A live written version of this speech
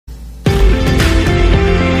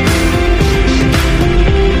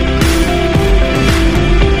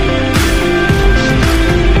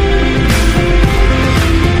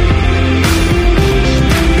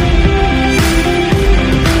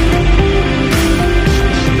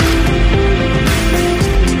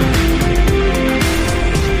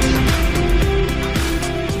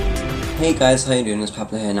guys, how you doing? It's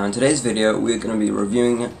Pablo here. Now in today's video we're going to be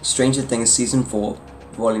reviewing Stranger Things Season 4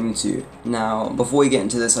 Volume 2. Now before we get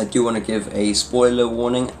into this, I do want to give a spoiler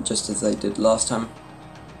warning, just as I did last time,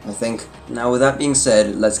 I think. Now with that being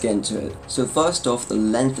said, let's get into it. So first off, the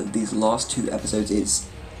length of these last two episodes is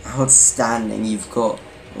outstanding. You've got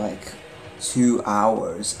like 2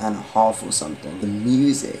 hours and a half or something. The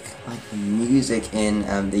music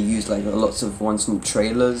in they used like lots of ones from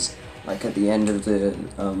trailers, like at the end of the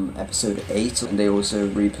episode 8, and they also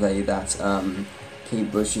replay that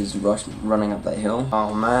Kate Bush is running up that hill.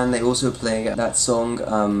 Oh man, they also play that song,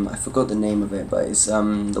 I forgot the name of it, but it's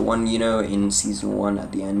the one, you know, in season 1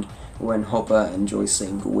 at the end when Hopper and Joyce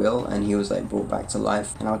saved Will and he was like brought back to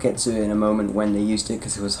life. And I'll get to it in a moment when they used it,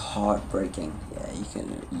 because it was heartbreaking. Yeah,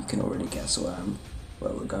 you can already guess where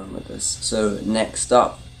we're going with this. So next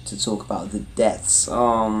up, to talk about the deaths.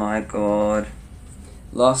 Oh my god.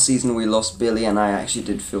 Last season we lost Billy, and I actually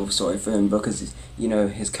did feel sorry for him because, you know,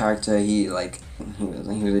 his character, he was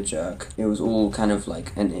a jerk. It was all kind of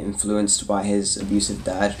like influenced by his abusive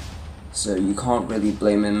dad, so you can't really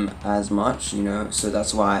blame him as much, you know, so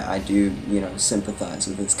that's why I do, you know, sympathize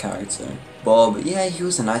with his character. Bob, yeah, he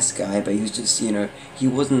was a nice guy, but he was just, you know, he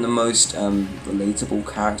wasn't the most relatable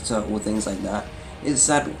character or things like that. It's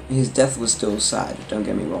sad, his death was still sad, don't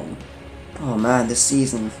get me wrong. Oh man, this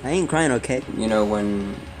season, I ain't crying, okay? You know,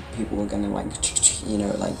 when people were gonna like, you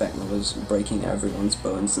know, like Vecna was breaking everyone's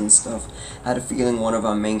bones and stuff, I had a feeling one of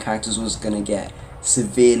our main characters was gonna get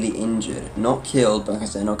severely injured. Not killed,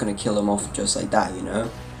 because they're not gonna kill him off just like that, you know?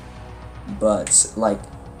 But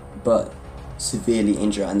severely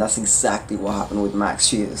injured, and that's exactly what happened with Max.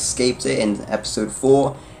 She escaped it in episode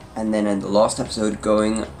 4, and then in the last episode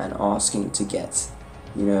going and asking to get,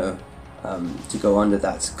 you know, to go under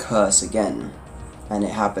that curse again, and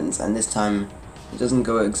it happens, and this time it doesn't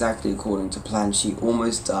go exactly according to plan. She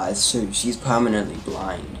almost dies, so she's permanently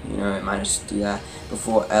blind, you know. It managed to do that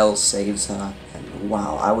before Elle saves her, and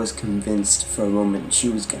wow, I was convinced for a moment she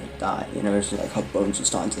was gonna die, you know. She, like, her bones were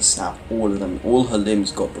starting to snap, all of them, all her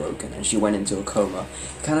limbs got broken, and she went into a coma.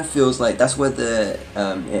 It kind of feels like that's where the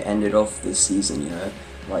it ended off this season, you know,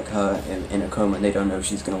 like her in a coma, and they don't know if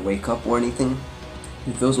she's gonna wake up or anything.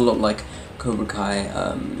 It feels a lot like Cobra Kai,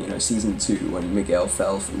 you know, season 2 when Miguel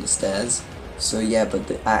fell from the stairs. So yeah, but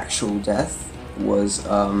the actual death was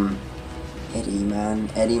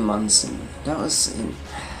Eddie Munson. That was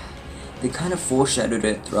they kind of foreshadowed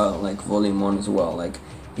it throughout like volume 1 as well. Like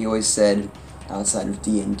he always said, outside of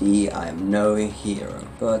D&D, I am no hero.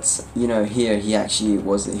 But you know, here he actually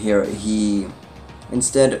was a hero. He,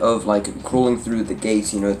 instead of like crawling through the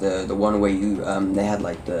gates, you know, the one where you they had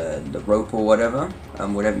like the rope or whatever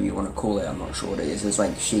you want to call it, I'm not sure what it is. It's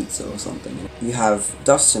like sheets or something. You have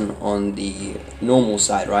Dustin on the normal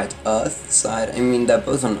side, right? Earth side. I mean, they're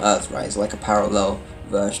both on Earth, right? It's like a parallel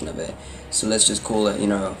version of it. So let's just call it, you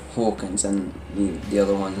know, Hawkins, and the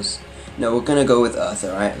other ones. No, we're gonna go with Earth,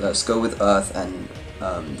 alright? Let's go with Earth and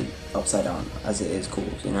the Upside Down, as it is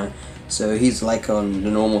called, you know. So he's like on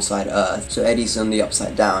the normal side Earth, so Eddie's on the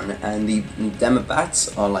Upside Down, and the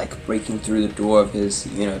Demobats are like breaking through the door of his,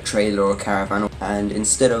 you know, trailer or caravan, and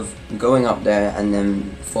instead of going up there and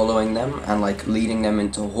then following them and like leading them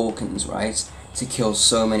into Hawkins, right, to kill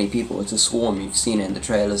so many people, it's a swarm, you've seen it in the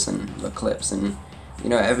trailers and the clips and, you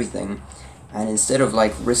know, everything, and instead of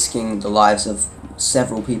like risking the lives of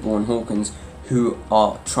several people in Hawkins who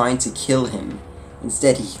are trying to kill him,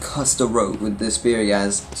 instead, he cuts the rope with the spear he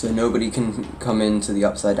has, so nobody can come into the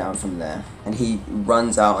Upside Down from there. And he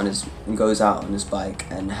runs out on goes out on his bike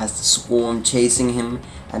and has the swarm chasing him.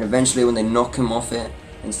 And eventually, when they knock him off it,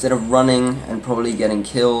 instead of running and probably getting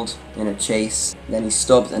killed in a chase, then he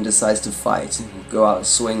stops and decides to fight and go out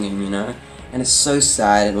swinging, you know. And it's so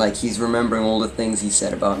sad. Like, he's remembering all the things he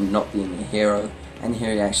said about not being a hero, and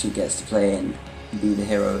here he actually gets to play and be the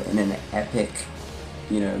hero in an epic,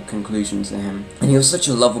 you know, conclusion to him. And he was such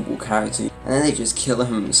a lovable character, and then they just kill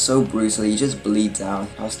him so brutally. He just bleeds out.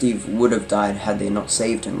 How Steve would have died had they not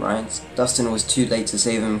saved him, right? Dustin was too late to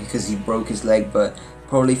save him because he broke his leg, but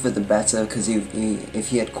probably for the better, because if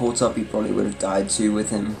he had caught up, he probably would have died too with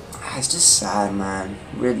him. It's just sad, man.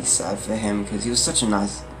 Really sad for him, because he was such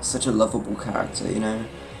a lovable character, you know.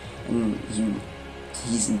 And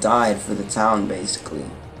he's died for the town, basically.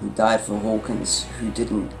 He died for Hawkins, who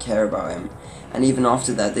didn't care about him. And even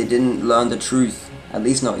after that, they didn't learn the truth. At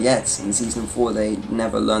least not yet. In season 4, they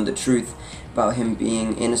never learned the truth about him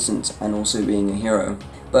being innocent and also being a hero.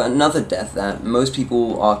 But another death that most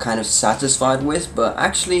people are kind of satisfied with, but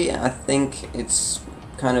actually I think it's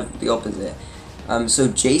kind of the opposite. So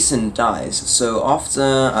Jason dies. So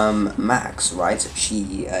after Max, right,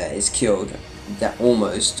 she is killed that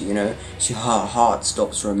almost, you know, her heart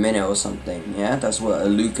stops for a minute or something. Yeah, that's what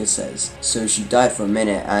Luca says. So she died for a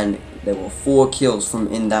minute, and there were 4 kills from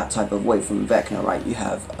in that type of way from Vecna, right? You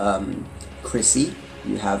have Chrissy,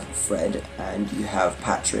 you have Fred, and you have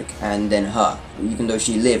Patrick, and then her. Even though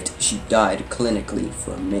she lived, she died clinically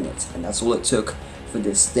for a minute, and that's all it took for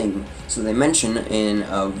this thing. So they mention in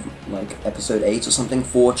like episode 8 or something,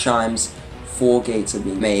 4 chimes, 4 gates are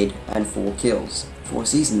being made, and 4 kills. 4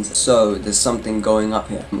 seasons. So there's something going up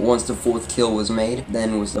here. Once the 4th kill was made,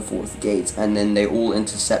 then was the 4th gate, and then they all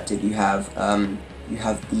intercepted. You have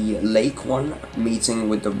the lake one meeting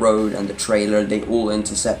with the road and the trailer. They all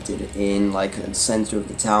intercepted in like the center of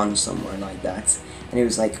the town, somewhere like that. And it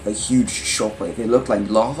was like a huge shockwave. It looked like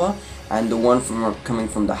lava, and the one coming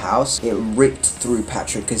from the house, it ripped through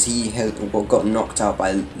Patrick because he had got knocked out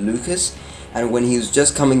by Lucas. And when he was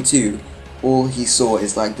just coming to, all he saw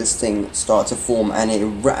is like this thing start to form, and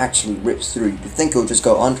it actually rips through. You'd think it would just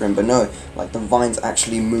go under him, but no, like the vines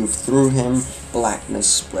actually move through him, blackness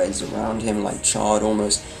spreads around him like charred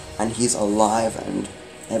almost, and he's alive and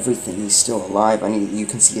everything. He's still alive, and you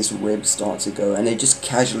can see his ribs start to go, and they just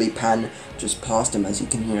casually pan just past him as you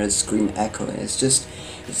can hear a scream echo.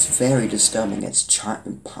 It's very disturbing. It's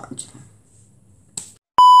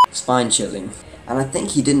spine chilling. And I think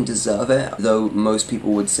he didn't deserve it, though most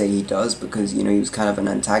people would say he does, because, you know, he was kind of an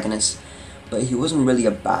antagonist. But he wasn't really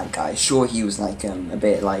a bad guy. Sure, he was like a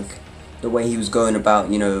bit like the way he was going about,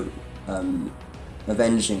 you know,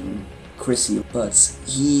 avenging Chrissy. But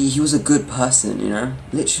he was a good person, you know.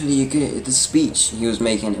 Literally, the speech he was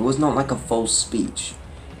making, it was not like a false speech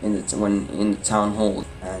in the town hall,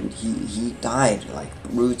 and he died like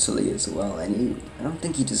brutally as well. And I don't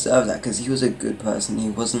think he deserved that, because he was a good person. He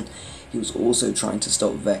was also trying to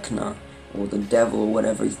stop Vecna or the devil or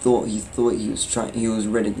whatever. He thought he was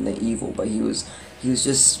ridding the evil, but he was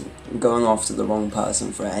just going after the wrong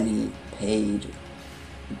person for it, and he paid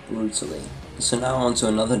brutally. So now on to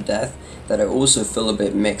another death that I also feel a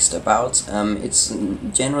bit mixed about. It's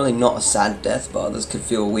generally not a sad death, but others could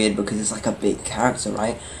feel weird because it's like a big character,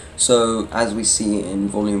 right? So as we see in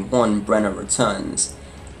Volume 1, Brenna returns,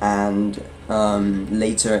 and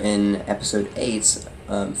later in episode 8,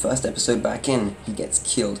 first episode back in, he gets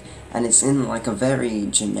killed, and it's in like a very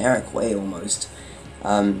generic way almost.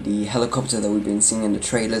 The helicopter that we've been seeing in the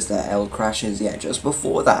trailers that Elle crashes, yeah, just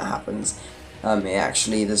before that happens,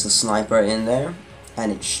 there's a sniper in there,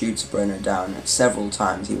 and it shoots Brenner down several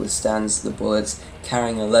times. He withstands the bullets,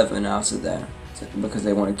 carrying 11 out of there, because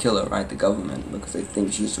they want to kill her, right, the government, because they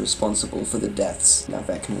think she's responsible for the deaths that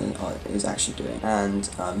Vecna is actually doing. And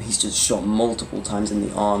he's just shot multiple times in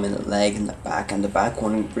the arm, in the leg, in the back, and the back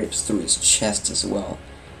one rips through his chest as well.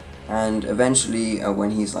 And eventually,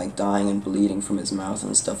 when he's like dying and bleeding from his mouth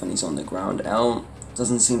and stuff, and he's on the ground, Elle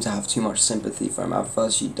doesn't seem to have too much sympathy for him. At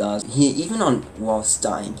first she does. Whilst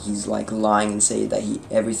dying, he's like lying and saying that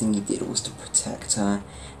everything he did was to protect her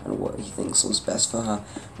and what he thinks was best for her.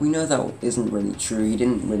 We know that isn't really true. He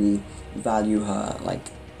didn't really value her like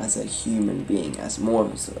as a human being, as more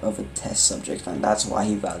of a test subject, and that's why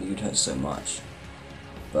he valued her so much.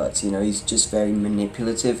 But, you know, he's just very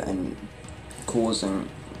manipulative and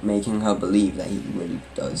making her believe that he really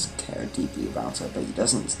does care deeply about her, but he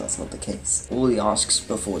doesn't. That's not the case. All he asks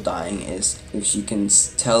before dying is if she can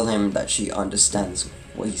tell him that she understands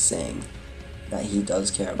what he's saying, that he does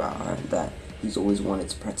care about her, that he's always wanted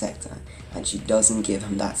to protect her, and she doesn't give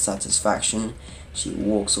him that satisfaction. She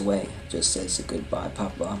walks away, just says a goodbye,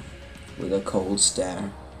 Papa, with a cold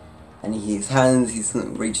stare, and his hands, he's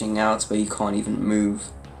reaching out, but he can't even move.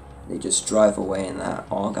 They just drive away in that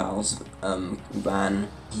Argyle's van.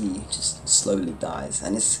 He just slowly dies,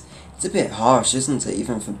 and it's a bit harsh, isn't it,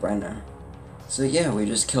 even for Brenner? So yeah, we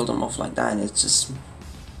just killed him off like that, and it's just,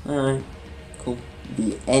 alright, cool.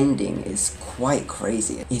 The ending is quite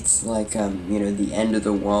crazy. It's like, you know, the end of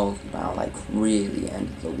the world now, like really end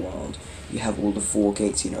of the world. You have all the 4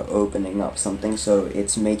 gates, you know, opening up something, so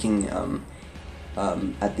it's making,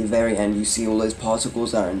 at the very end, you see all those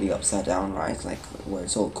particles that are in the upside down, right? Like, where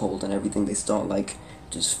it's all cold and everything, they start, like,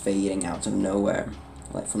 just fading out of nowhere,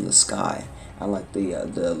 like, from the sky. And, like,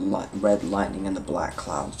 the red lightning and the black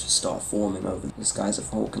clouds just start forming over the skies of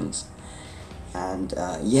Hawkins. And,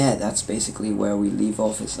 yeah, that's basically where we leave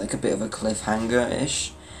off. It's like a bit of a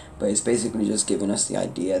cliffhanger-ish, but it's basically just giving us the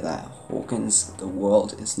idea that Hawkins, the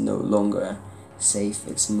world, is no longer safe,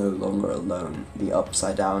 it's no longer alone. The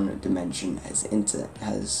upside down dimension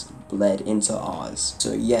has bled into ours.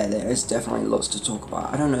 So yeah, there is definitely lots to talk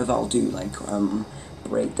about. I don't know if I'll do like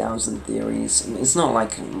breakdowns and theories. I mean, it's not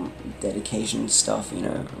like dedication stuff, you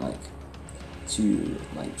know, like to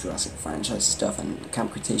like Jurassic franchise stuff and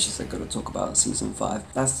Camp Cretaceous I gotta talk about in Season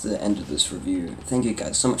 5. That's the end of this review. Thank you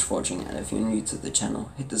guys so much for watching, and if you're new to the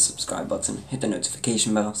channel, hit the subscribe button, hit the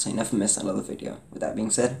notification bell so you never miss another video. With that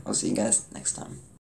being said, I'll see you guys next time.